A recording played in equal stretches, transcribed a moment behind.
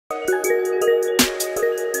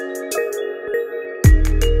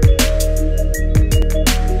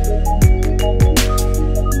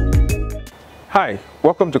Hi,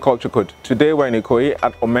 welcome to Culture Code. Today we're in Ikoyi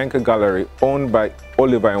at Omenka Gallery, owned by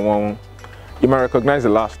Oliver Enwonu. You might recognize the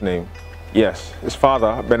last name. Yes, his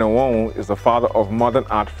father, Ben Enwonu, is the father of modern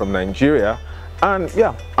art from Nigeria and,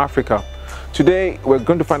 Africa. Today we're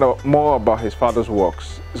going to find out more about his father's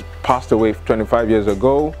works. He passed away 25 years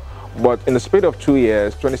ago, but in the span of 2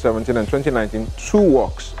 years, 2017 and 2019, two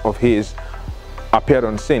works of his appeared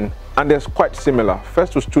on scene, and they're quite similar.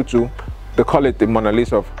 First was Tutu. They call it the Mona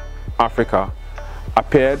Lisa of Africa.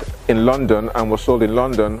 Appeared in London and was sold in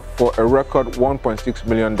London for a record $1.6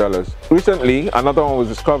 million. Recently, another one was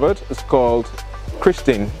discovered. It's called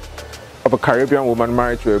Christine, of a Caribbean woman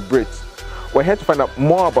married to a Brit. We're here to find out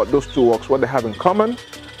more about those two works, what they have in common,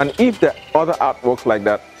 and if there are other artworks like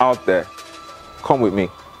that out there. Come with me.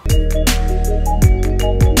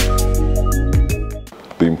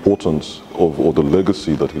 The importance of, or the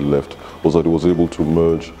legacy that he left, was that he was able to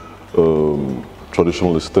merge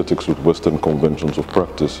traditional aesthetics with Western conventions of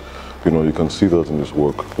practice. You know, you can see that in his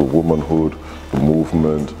work, the womanhood, the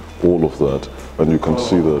movement, all of that. And you can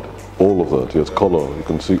see that, all of that, yes, color, you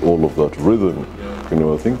can see all of that, rhythm. You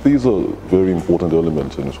know, I think these are very important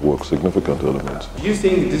elements in his work, significant elements. Do you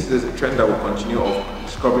think this is a trend that will continue of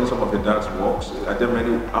discovering some of the dad's works? Are there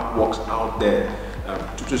many works out there?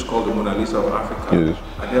 Tutu is called the Mona Lisa of Africa. Yes.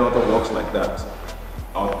 Are there other works like that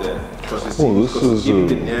out there? Because it seems, this is giving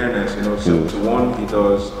the nearness, you know, so yes. to one he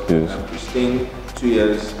does yes. Christine, 2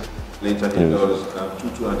 years later he does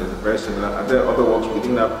Tutu, and there's a very similar. Are there other works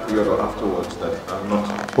within that period or afterwards that are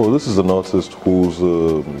not? Well, this is an artist whose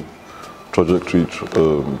trajectory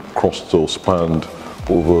crossed or spanned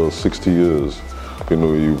over 60 years. You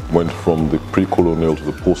know, he went from the pre-colonial to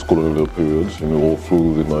the post-colonial periods, you know, all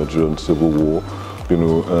through the Nigerian Civil War, you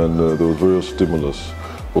know, and there was various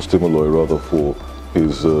stimuli rather for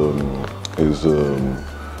his for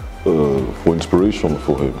inspiration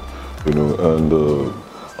for him, you know, and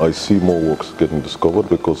I see more works getting discovered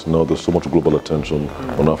because now there's so much global attention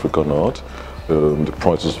on African art. The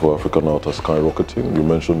prices for African art are skyrocketing. You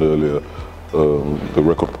mentioned earlier the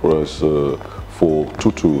record price for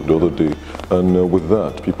Tutu the other day, and with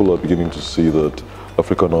that, people are beginning to see that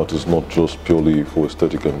African art is not just purely for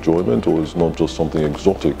aesthetic enjoyment, or it's not just something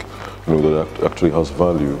exotic, you know, that actually has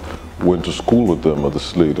value. Went to school with them at the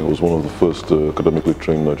Slade. I was one of the first academically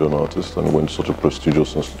trained Nigerian artists, and went to such a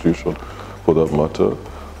prestigious institution for that matter.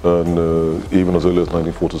 And even as early as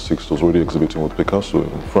 1946, I was already exhibiting with Picasso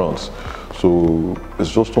in France. So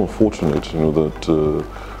it's just unfortunate, you know, that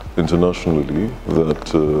internationally, that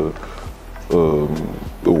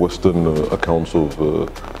the Western accounts of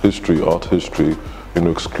history, art history, you know,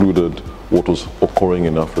 excluded what was occurring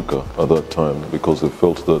in Africa at that time because they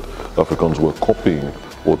felt that Africans were copying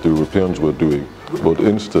what the Europeans were doing. But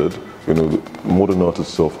instead, you know, the modern art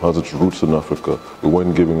itself has its roots in Africa. We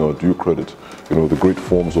weren't giving our due credit. You know, the great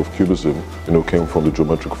forms of Cubism, you know, came from the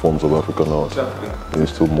geometric forms of African art. Exactly.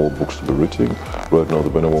 There's still more books to be written. Right now, the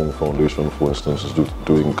Enwonu Foundation, for instance, is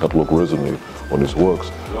doing catalog raisonné on his works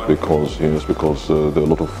because, yes, because there are a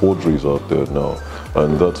lot of forgeries out there now,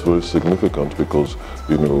 and that's very significant because,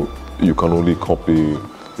 you know, you can only copy,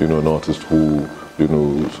 you know, an artist who, you know,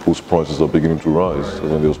 whose prices are beginning to rise. I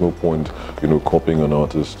mean, there's no point, you know, copying an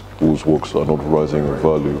artist whose works are not rising in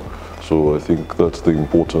value. So I think that's the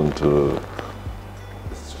important.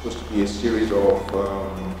 It's supposed to be a series of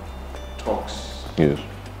talks. Yes.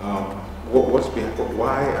 What's behind?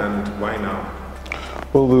 Why and why now?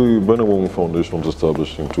 Well, the Enwonu Foundation was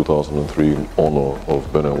established in 2003 in honor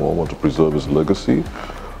of Enwonu to preserve his legacy.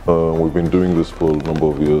 We've been doing this for a number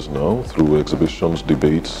of years now through exhibitions,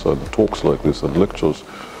 debates, and talks like this and lectures.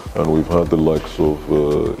 And we've had the likes of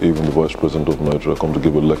even the Vice President of Nigeria come to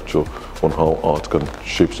give a lecture on how art can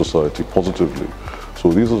shape society positively.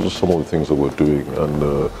 So these are just some of the things that we're doing,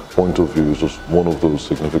 and Point of View is just one of those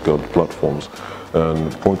significant platforms.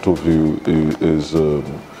 And Point of View is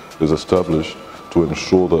established to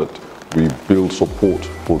ensure that we build support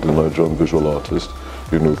for the Nigerian visual artist,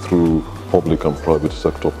 you know, through public and private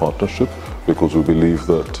sector partnership, because we believe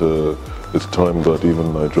that it's time that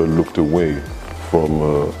even Nigeria looked away from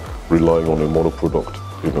relying on a monoproduct,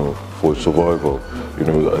 you know, for its survival. You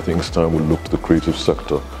know, I think it's time we look to the creative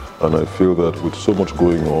sector. And I feel that with so much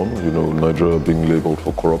going on, you know, Nigeria being labeled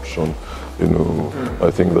for corruption, you know,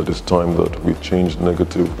 I think that it's time that we change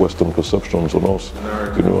negative Western perceptions on us,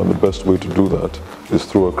 you know, and the best way to do that is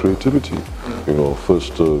through our creativity. You know,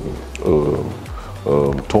 first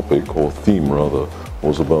topic, or theme rather,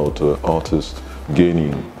 was about artists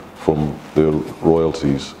gaining from their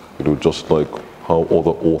royalties, you know, just like how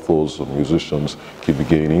other authors and musicians keep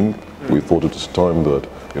gaining. We thought it is time that,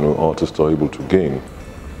 you know, artists are able to gain.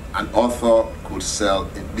 An author could sell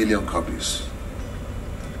 1 billion copies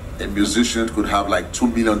a musician could have like 2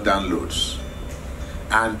 million downloads,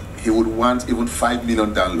 and he would want even 5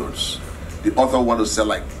 million downloads. The author wants to sell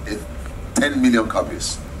like 10 million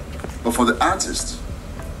copies. But for the artist,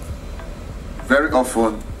 very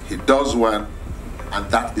often he does one, and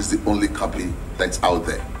that is the only copy that's out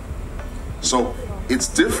there. So it's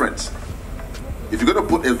different. If you're going to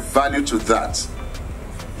put a value to that,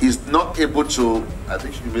 he's not able to, I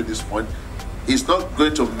think you made this point, he's not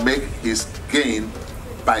going to make his gain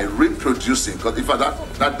by reproducing, because if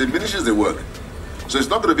that diminishes the work. So it's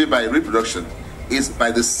not going to be by reproduction, it's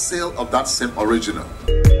by the sale of that same original.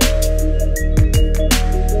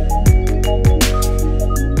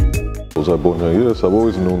 Was I born here? Yes, I've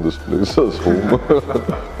always known this place as home.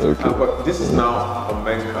 Okay. But this is now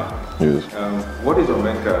Omenka. Yes. What is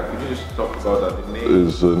Omenka? Could you just talk about that? The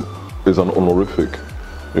name Is an honorific,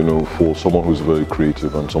 you know, for someone who's very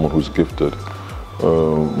creative and someone who's gifted.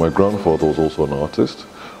 My grandfather was also an artist,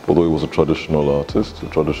 although he was a traditional artist, a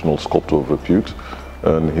traditional sculptor of repute,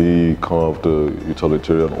 and he carved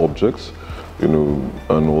utilitarian objects, you know,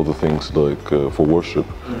 and other things like for worship,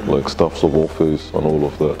 like staffs of office and all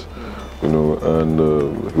of that, you know. And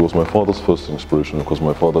he was my father's first inspiration because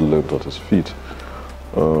my father learned at his feet.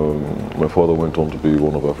 My father went on to be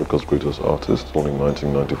one of Africa's greatest artists in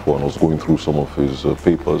 1994, and I was going through some of his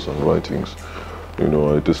papers and writings. You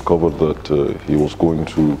know, I discovered that he was going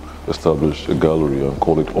to establish a gallery and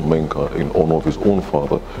call it Omenka in honor of his own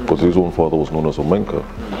father, because his own father was known as Omenka.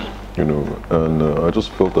 You know, and I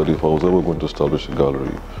just felt that if I was ever going to establish a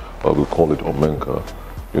gallery, I would call it Omenka,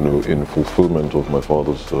 you know, in fulfillment of my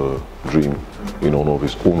father's dream, in honor of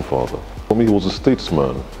his own father. For me, he was a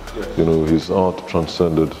statesman. You know, his art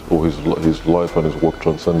transcended, or his life and his work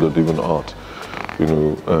transcended even art. You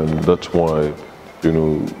know, and that's why, you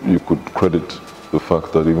know, you could credit the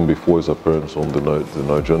fact that even before his appearance on the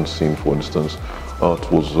Nigerian scene, for instance,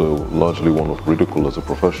 art was largely one of ridicule as a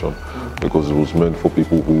profession, because it was meant for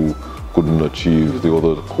people who couldn't achieve the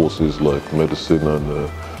other courses like medicine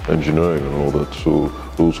and engineering and all that. So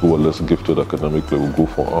those who were less gifted academically would go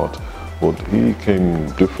for art. But he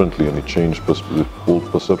came differently, and he changed the whole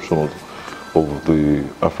perception of the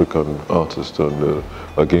African artist, and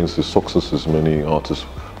against his successes, many artists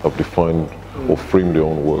have defined or framed their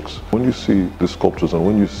own works. When you see the sculptures and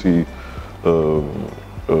when you see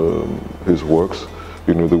his works,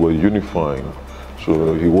 you know, they were unifying.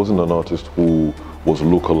 So he wasn't an artist who was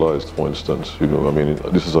localized, for instance. You know, I mean,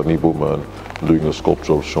 this is an Igbo man doing a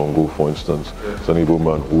sculpture of Shango, for instance. It's an Igbo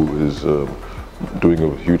man who is doing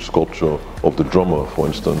a huge sculpture of the drummer, for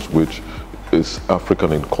instance, which is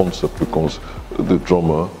African in concept, because the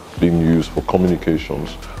drummer being used for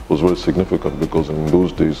communications was very significant, because in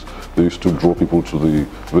those days they used to draw people to the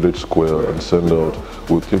village square and send out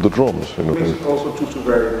with the drums. You know. It makes also Tutu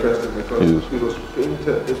very interesting, because it was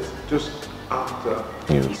painted, it's just after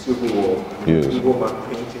the Civil War. Yes. The woman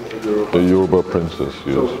painting a Yoruba princess.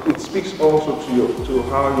 Yes. So it speaks also to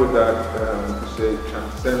how your dad, say,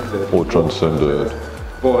 transcended. Or transcended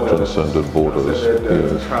borders. Transcended borders.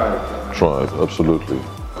 Yes. Tribe, absolutely.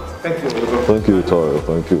 Thank you. Thank you, Tayo.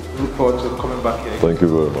 Thank you. Look forward to coming back here. Thank you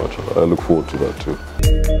very much. I look forward to that too.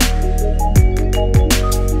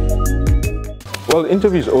 Well, the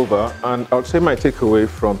interview is over, and I would say my takeaway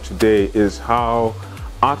from today is how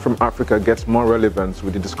art from Africa gets more relevance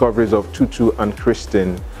with the discoveries of Tutu and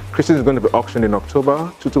Christine. Christine is going to be auctioned in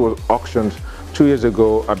October. Tutu was auctioned 2 years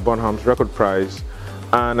ago at Bonham's Record Prize,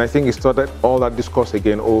 and I think it started all that discourse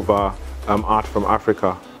again over art from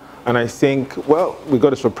Africa. And I think, well, we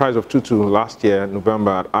got a surprise of Tutu last year,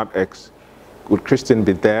 November, at ArtX. Would Christine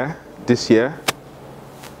be there this year?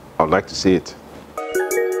 I'd like to see it.